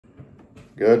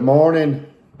Good morning,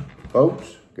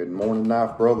 folks. Good morning,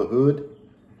 Knife Brotherhood.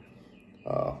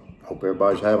 Hope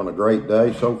everybody's having a great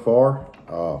day so far.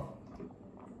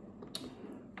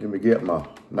 Let me get my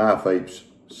knife apes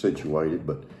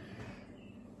situated.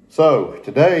 So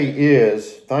today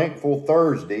is Thankful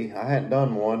Thursday. I hadn't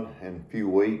done one in a few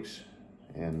weeks,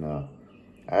 and I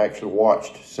actually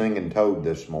watched Singing Toad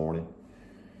this morning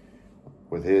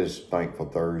with his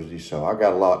Thankful Thursday. So I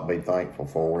got a lot to be thankful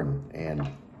for, and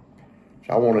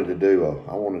so I wanted to do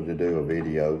a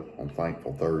video on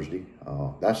Thankful Thursday.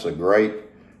 That's a great,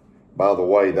 by the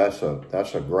way, that's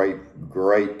a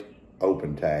great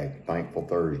open tag. Thankful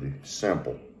Thursday,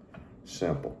 simple,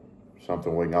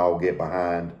 something we can all get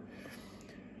behind.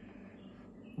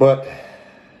 But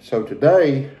so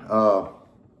today,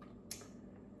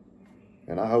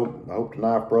 and I hope the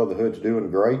Knife Brotherhood's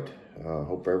doing great.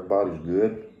 Hope everybody's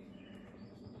good.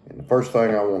 And the first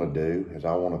thing I want to do is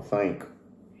I want to thank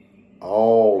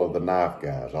all of the knife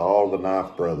guys, all the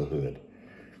Knife Brotherhood.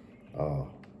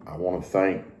 I want to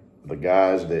thank the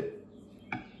guys that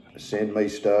send me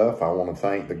stuff. I want to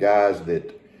thank the guys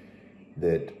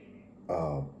that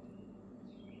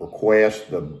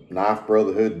request the Knife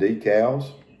Brotherhood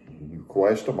decals. You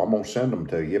request them, I'm going to send them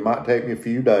to you. It might take me a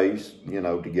few days,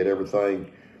 to get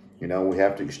everything. We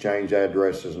have to exchange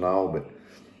addresses and all, but,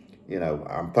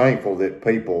 I'm thankful that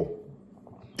people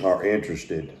are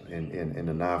interested in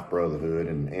the Knife Brotherhood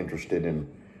and interested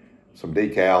in some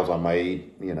decals I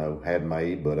made, had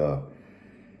made. But,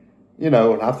 and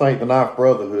I thank the Knife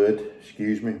Brotherhood.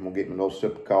 Excuse me, I'm going to get me a little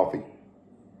sip of coffee.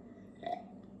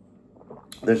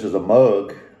 This is a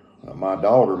mug my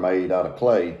daughter made out of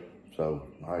clay, so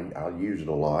I use it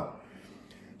a lot.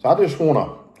 So I just want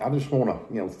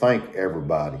to, thank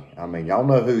everybody. I mean, y'all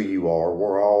know who you are.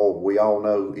 We all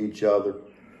know each other.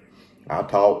 I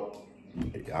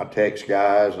text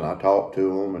guys and I talk to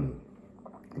them and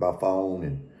by phone,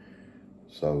 and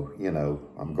so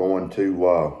I'm going to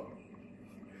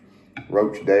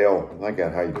Roachdale, I think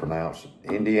that's how you pronounce it,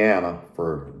 Indiana,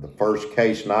 for the first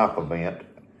Case Knife event,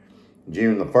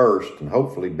 June the 1st, and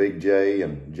hopefully Big J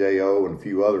and J.O. and a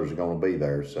few others are going to be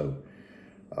there. So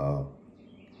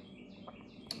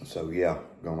yeah,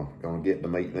 gonna get to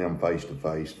meet them face to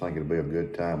face. Think it'll be a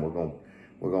good time.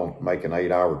 We're gonna make an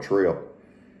 8-hour trip.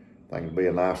 Think it'll be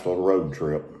a nice little road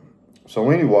trip. So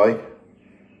anyway,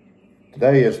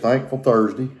 today is Thankful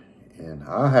Thursday, and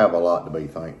I have a lot to be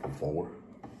thankful for.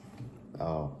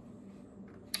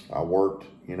 I worked,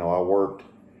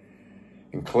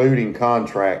 including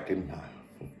contracting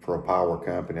for a power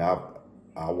company.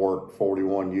 I worked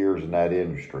 41 years in that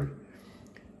industry,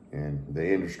 and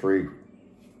the industry,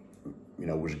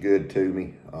 was good to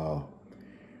me.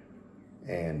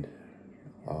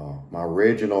 My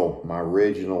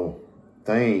original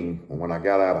thing when I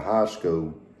got out of high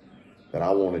school that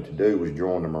I wanted to do was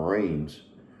join the Marines.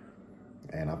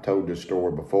 And I've told this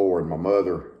story before, and my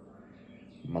mother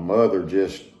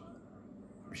just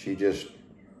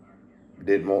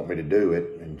didn't want me to do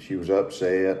it, and she was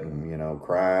upset and,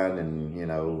 crying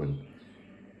and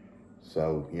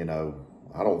so,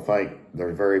 I don't think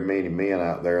there's very many men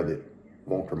out there that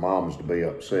want their moms to be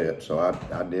upset. So I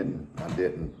didn't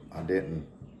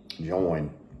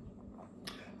join.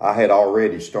 I had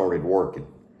already started working.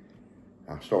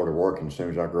 I started working as soon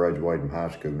as I graduated from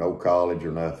high school, no college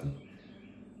or nothing.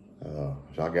 So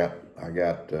I got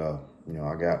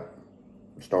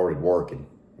started working,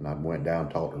 and I went down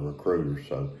and talked to recruiters.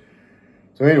 So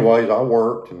anyways, I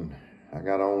worked, and I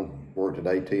worked at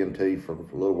AT&T for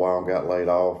a little while and got laid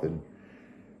off, and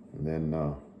then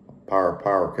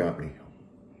power company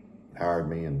hired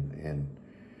me, and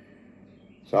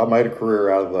so I made a career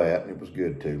out of that, and it was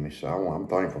good to me. So I'm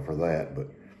thankful for that. But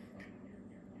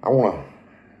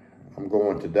I'm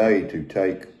going today to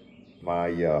take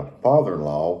my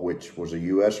father-in-law, which was a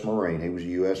U.S. Marine. He was a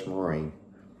U.S. Marine.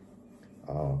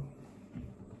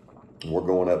 We're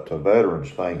going up to a veterans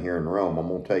thing here in Rome. I'm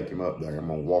going to take him up there. I'm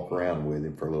going to walk around with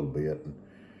him for a little bit,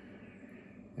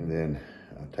 and then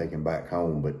take him back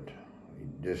home. But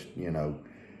just,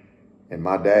 and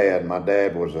my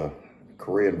dad was a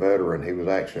Korean veteran. He was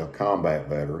actually a combat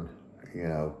veteran,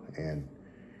 and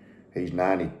he's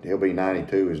 90, he'll be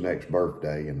 92 his next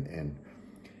birthday. And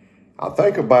I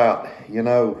think about,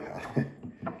 I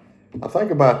think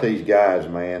about these guys,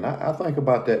 man. I think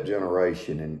about that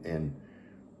generation, and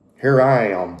here I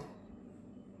am.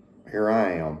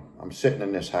 I'm sitting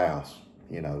in this house,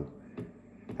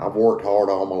 I've worked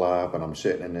hard all my life, and I'm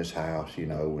sitting in this house,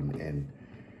 and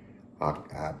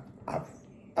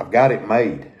I've got it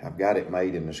made. I've got it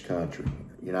made in this country,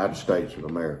 United States of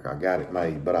America. I got it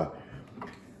made, but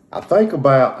I think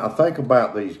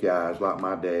about these guys like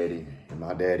my daddy and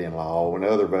my daddy-in-law and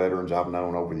other veterans I've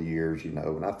known over the years, you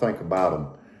know, and I think about them.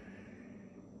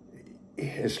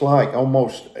 It's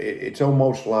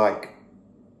almost like,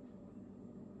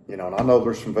 you know, and I know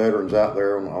there's some veterans out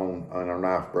there on our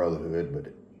Knife Brotherhood,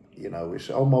 but, you know, it's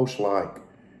almost like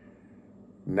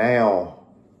now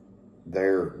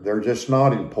they're just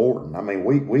not important. I mean,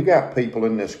 we got people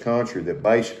in this country that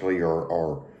basically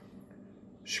are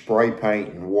spray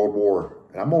painting World War.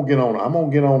 And I'm gonna get on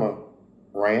a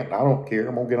rant. I don't care.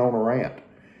 I'm gonna get on a rant.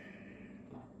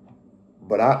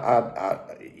 But I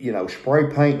you know,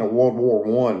 spray painting a World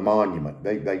War I monument.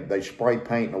 They spray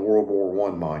painting a World War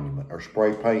I monument, or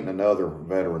spray painting another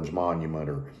veterans monument,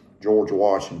 or George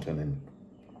Washington,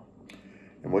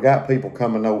 and we got people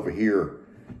coming over here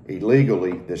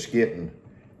illegally that's getting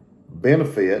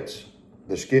benefits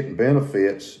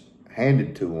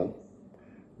handed to them,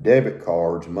 debit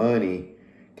cards, money,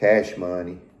 cash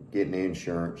money, getting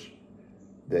insurance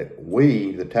that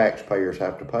we, the taxpayers,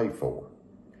 have to pay for.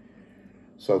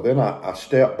 So then I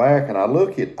step back and I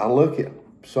look at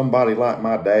somebody like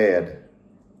my daddy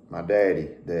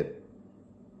that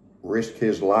risked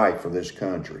his life for this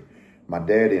country. My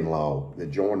daddy-in-law that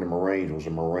joined the Marines was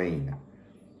a Marine.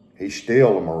 He's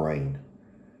still a Marine.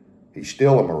 He's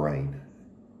still a Marine.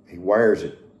 He wears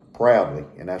it proudly,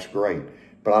 and that's great.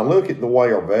 But I look at the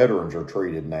way our veterans are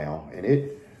treated now, and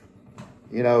it,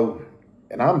 you know,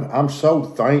 and I'm so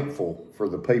thankful for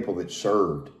the people that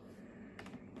served.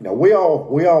 You know, we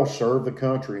all serve the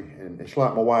country, and it's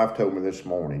like my wife told me this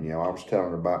morning. You know, I was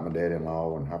telling her about my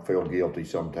dad-in-law, and I feel guilty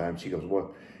sometimes. She goes, "Well,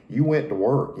 you went to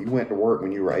work. You went to work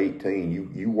when you were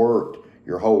 18. You worked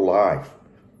your whole life.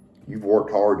 You've worked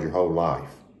hard your whole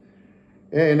life."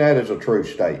 And that is a true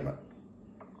statement.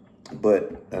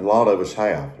 But a lot of us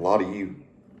have. A lot of you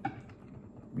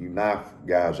knife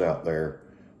guys out there.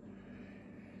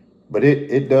 But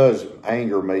it does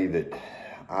anger me that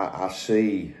I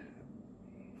see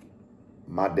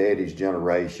my daddy's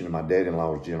generation and my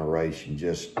daddy-in-law's generation,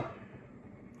 just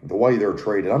the way they're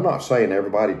treated. I'm not saying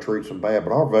everybody treats them bad,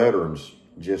 but our veterans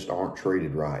just aren't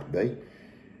treated right.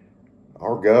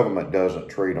 Our government doesn't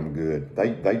treat them good.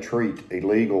 They treat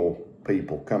illegal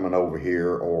people coming over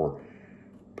here, or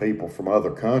people from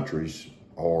other countries,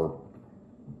 or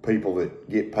people that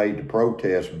get paid to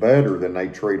protest better than they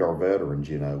treat our veterans,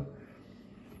 you know.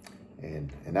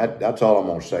 And that's all I'm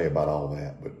going to say about all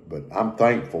that. But I'm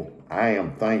thankful. I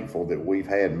am thankful that we've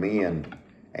had men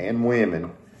and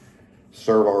women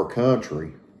serve our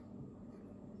country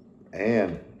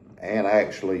and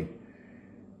actually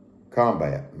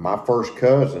combat. My first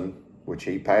cousin, which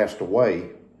he passed away,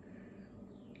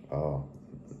 I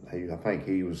think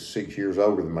he was 6 years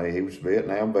older than me. He was a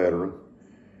Vietnam veteran.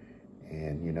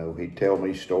 And, you know, he'd tell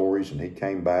me stories, and he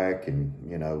came back and,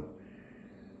 you know,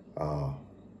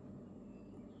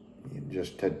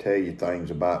 just to tell you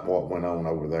things about what went on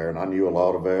over there. And I knew a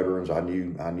lot of veterans. I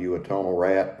knew a tunnel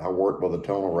rat. I worked with a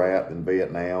tunnel rat in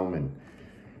Vietnam. And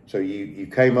so you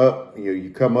come up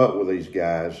with these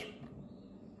guys,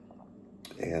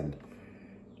 and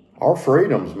our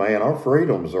freedoms, man, our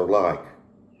freedoms are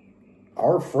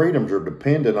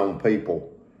dependent on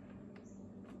people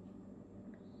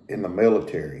in the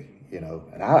military, you know.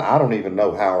 And I don't even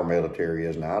know how our military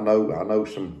is now. I know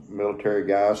some military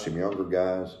guys, some younger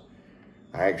guys.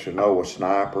 I actually know a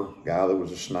guy that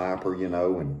was a sniper, you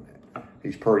know, and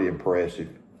he's pretty impressive.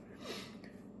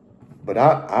 But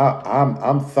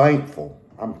I'm thankful.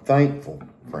 I'm thankful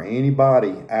for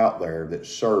anybody out there that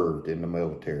served in the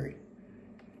military.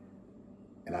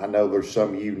 And I know there's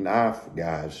some of you knife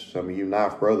guys, some of you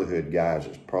Knife Brotherhood guys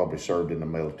that's probably served in the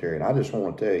military. And I just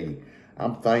want to tell you,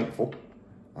 I'm thankful.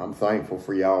 I'm thankful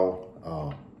for y'all.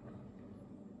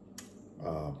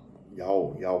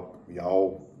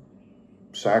 Y'all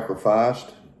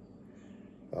sacrificed.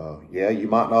 Yeah, you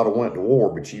might not have went to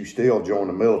war, but you still joined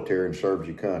the military and served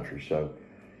your country. So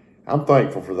I'm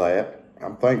thankful for that.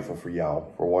 I'm thankful for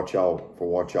y'all, for what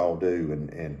y'all do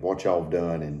and what y'all have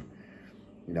done. And,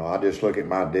 you know, I just look at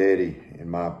my daddy and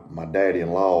my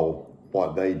daddy-in-law,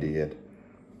 what they did.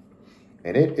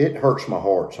 And it hurts my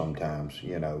heart sometimes,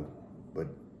 you know, but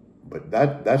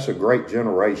that's a great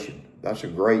generation. That's a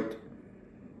great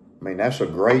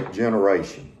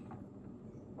generation.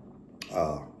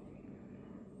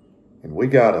 And we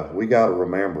gotta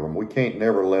remember them. We can't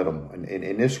never let them, and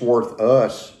it's worth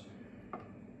us,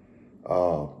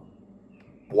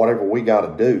 whatever we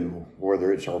gotta do,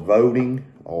 whether it's our voting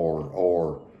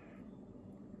or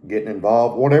getting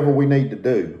involved, whatever we need to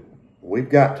do, we've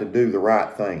got to do the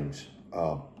right things.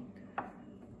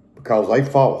 Because they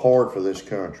fought hard for this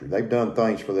country. They've done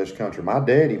things for this country. My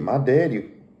daddy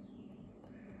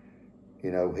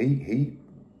You know, he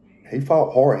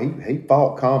fought hard. He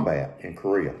fought combat in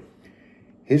Korea.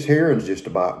 His hearing's just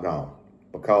about gone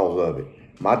because of it.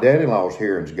 My dad-in-law's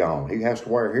hearing's gone. He has to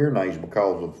wear hearing aids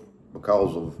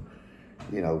because of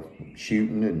you know,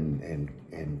 shooting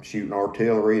and shooting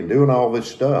artillery and doing all this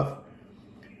stuff.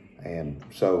 And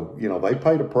so, you know, they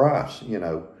paid a price, you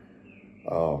know.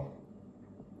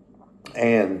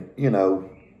 And, you know,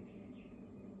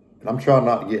 and I'm trying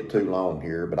not to get too long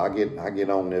here, but I get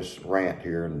on this rant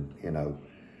here, and, you know,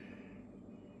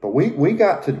 but we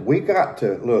got to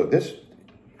look this,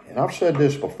 and I've said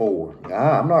this before.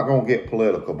 I'm not going to get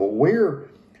political, but we're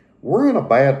in a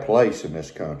bad place in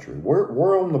this country.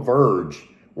 We're on the verge.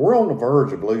 We're on the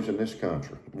verge of losing this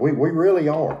country. We really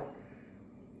are.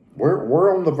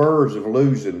 We're on the verge of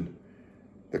losing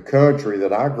the country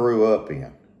that I grew up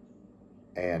in.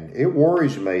 And it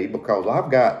worries me because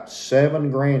I've got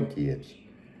 7 grandkids.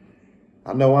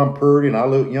 I know I'm pretty and I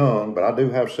look young, but I do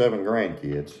have 7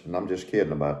 grandkids, and I'm just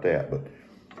kidding about that. But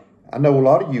I know a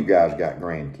lot of you guys got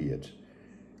grandkids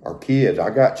or kids. I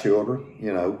got children,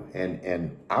 you know,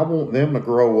 and I want them to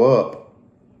grow up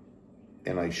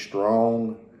in a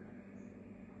strong,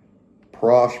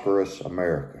 prosperous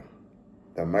America.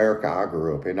 The America I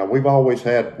grew up in. Now, we've always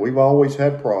had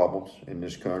problems in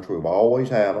this country. We've always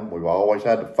had them. We've always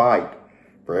had to fight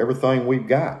for everything we've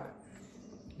got,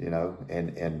 you know.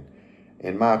 And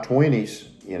in my 20s,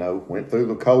 you know, went through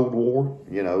the Cold War,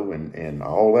 you know, and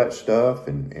all that stuff.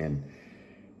 And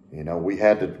you know, we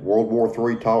had the World War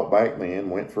III talk back then,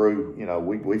 went through, you know,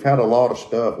 we've had a lot of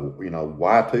stuff, you know,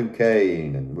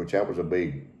 Y2K, and which that was a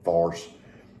big farce.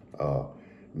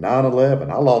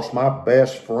 9/11, I lost my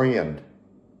best friend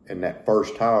in that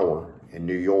first tower in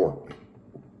New York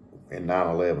in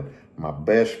 9/11. My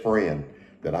best friend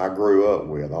that I grew up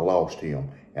with, I lost him.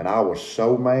 And I was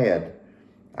so mad.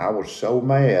 I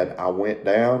went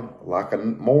down like a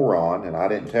moron, and I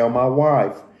didn't tell my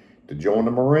wife to join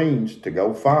the Marines to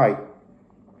go fight.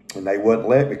 And they wouldn't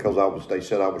let me because they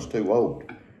said I was too old.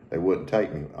 They wouldn't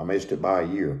take me. I missed it by a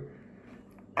year.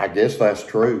 I guess that's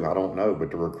true. I don't know.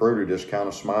 But the recruiter just kind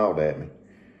of smiled at me.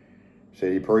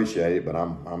 Said he appreciated it, but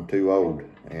I'm too old.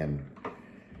 And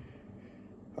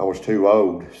I was too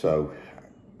old, so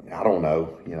I don't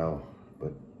know, you know.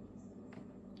 But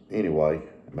anyway,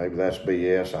 maybe that's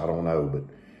BS. I don't know. But,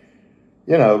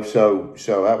 you know, so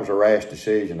that was a rash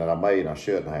decision that I made, and I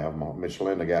shouldn't have. Miss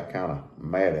Linda got kind of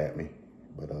mad at me,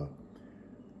 but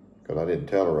because I didn't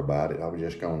tell her about it. I was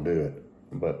just going to do it.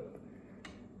 But,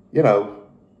 you know,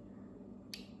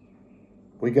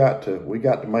 we got to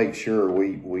make sure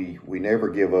we never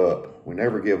give up. We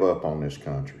never give up on this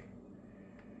country.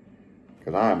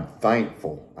 Because I am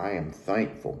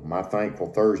thankful. My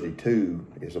Thankful Thursday 2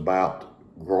 is about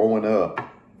growing up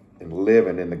and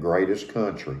living in the greatest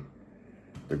country.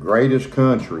 The greatest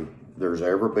country there's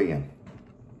ever been.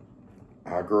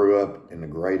 I grew up in the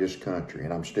greatest country,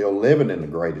 and I'm still living in the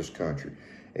greatest country.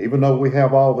 Even though we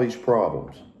have all these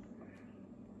problems,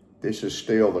 this is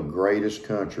still the greatest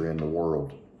country in the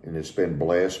world, and it's been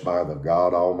blessed by the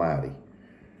God Almighty.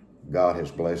 God has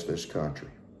blessed this country,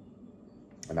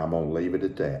 and I'm going to leave it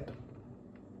at that.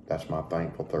 That's my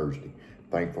Thankful Thursday.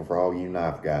 Thankful for all you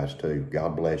knife guys, too.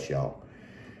 God bless y'all.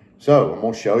 So, I'm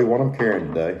going to show you what I'm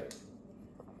carrying today.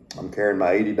 I'm carrying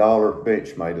my $80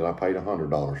 Benchmade that I paid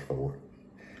 $100 for.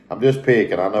 I'm just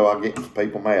picking. I know I get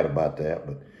people mad about that,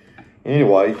 but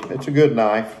anyway, it's a good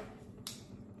knife.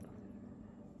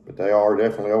 But they are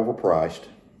definitely overpriced.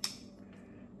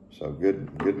 So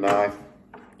good knife.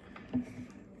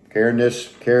 Carrying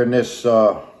this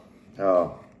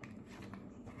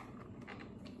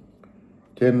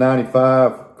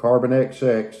 1095 Carbon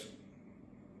XX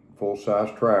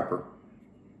full-size trapper.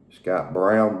 It's got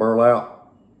brown burlap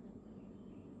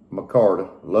micarta.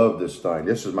 Love this thing.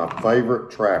 This is my favorite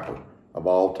trapper of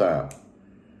all time.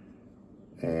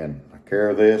 And I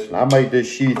carry this, and I made this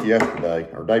sheath yesterday,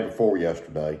 or day before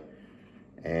yesterday,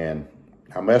 and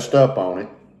I messed up on it.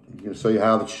 You can see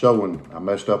how the sewing, I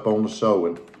messed up on the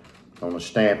sewing, on the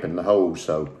stamping, the holes,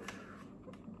 so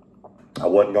I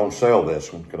wasn't going to sell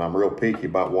this one because I'm real picky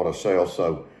about what I sell.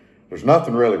 So there's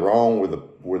nothing really wrong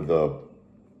with the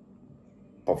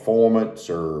performance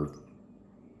or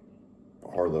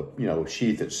the, you know,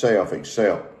 sheath itself,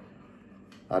 except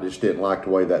I just didn't like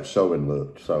the way that sewing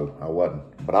looked, so I wasn't.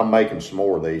 But I'm making some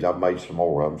more of these. I've made some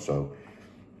more of them, so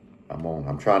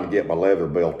I'm trying to get my leather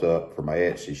built up for my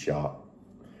Etsy shop,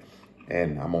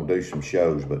 and I'm gonna do some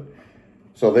shows. But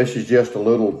so this is just a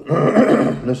little,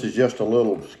 this is just a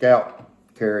little scout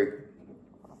carry,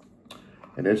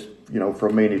 and it's, you know, for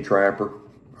a mini trapper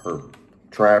or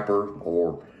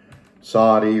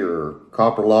Soddy or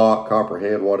copper lock,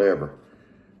 copperhead, whatever.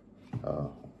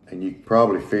 And you could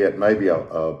probably fit maybe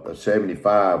a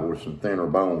 75 with some thinner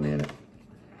bone in it.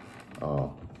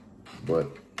 But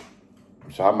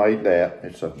so I made that.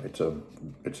 It's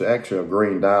actually a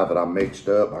green dye that I mixed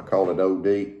up. I call it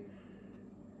OD.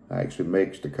 I actually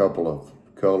mixed a couple of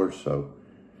colors. So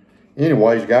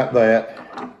anyways, got that.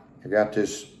 I got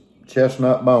this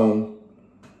chestnut bone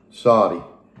Saudi.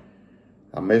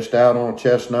 I missed out on a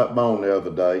chestnut bone the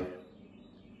other day,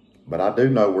 but I do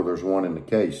know where there's one in the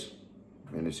case,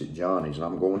 and it's at Johnny's, and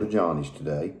I'm going to Johnny's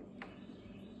today.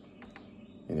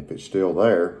 And if it's still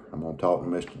there, I'm gonna talk to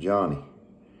Mr. Johnny,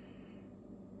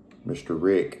 Mr.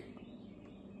 Rick.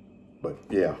 But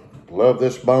yeah, love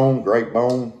this bone, great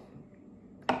bone.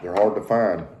 They're hard to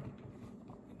find.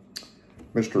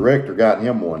 Mr. Rector got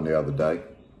him one the other day.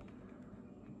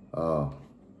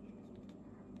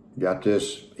 Got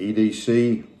this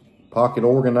EDC pocket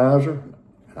organizer.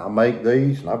 And I make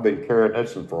these, and I've been carrying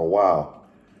this one for a while.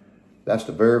 That's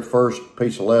the very first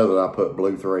piece of leather that I put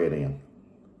blue thread in.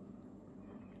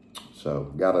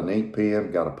 So, got an ink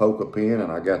pen, got a polka pen,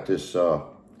 and I got this Olight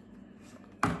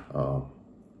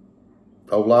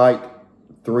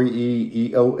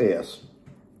 3E EOS.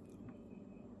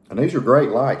 And these are great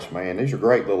lights, man. These are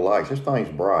great little lights. This thing's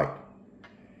bright.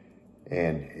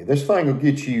 And this thing will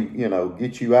get you,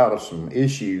 get you out of some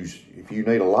issues if you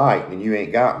need a light and you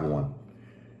ain't got one.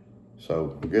 So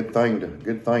good thing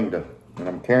to, and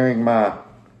I'm carrying my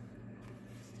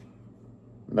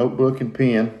notebook and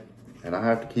pen, and I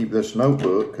have to keep this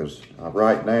notebook because I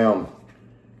write down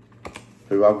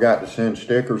who I've got to send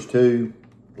stickers to,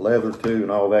 leather to,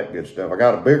 and all that good stuff. I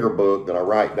got a bigger book that I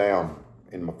write down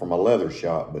from my leather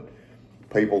shop, but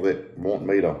people that want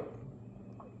me to.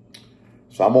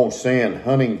 So I'm gonna send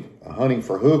Hunting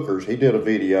for Hookers. He did a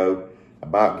video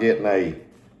about getting a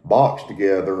box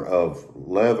together of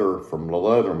leather from the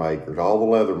leather makers, all the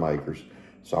leather makers.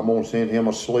 So I'm gonna send him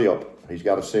a slip. He's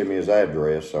got to send me his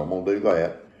address, so I'm gonna do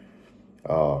that.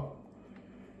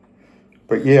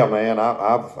 But yeah, man,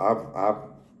 I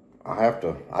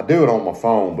do it on my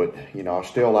phone, but I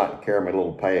still like to carry my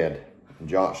little pad and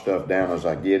jot stuff down as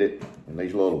I get it. And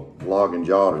these little logging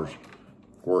jotters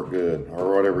work good,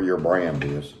 or whatever your brand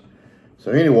is. So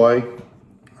anyway,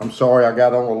 I'm sorry I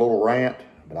got on a little rant,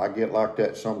 but I get like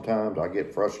that sometimes. I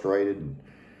get frustrated, and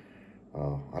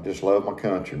I just love my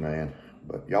country, man.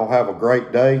 But y'all have a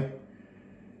great day.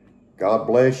 God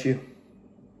bless you.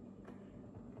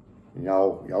 And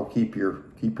y'all keep your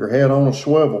head on a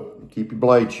swivel and keep your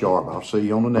blade sharp. I'll see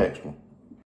you on the next one.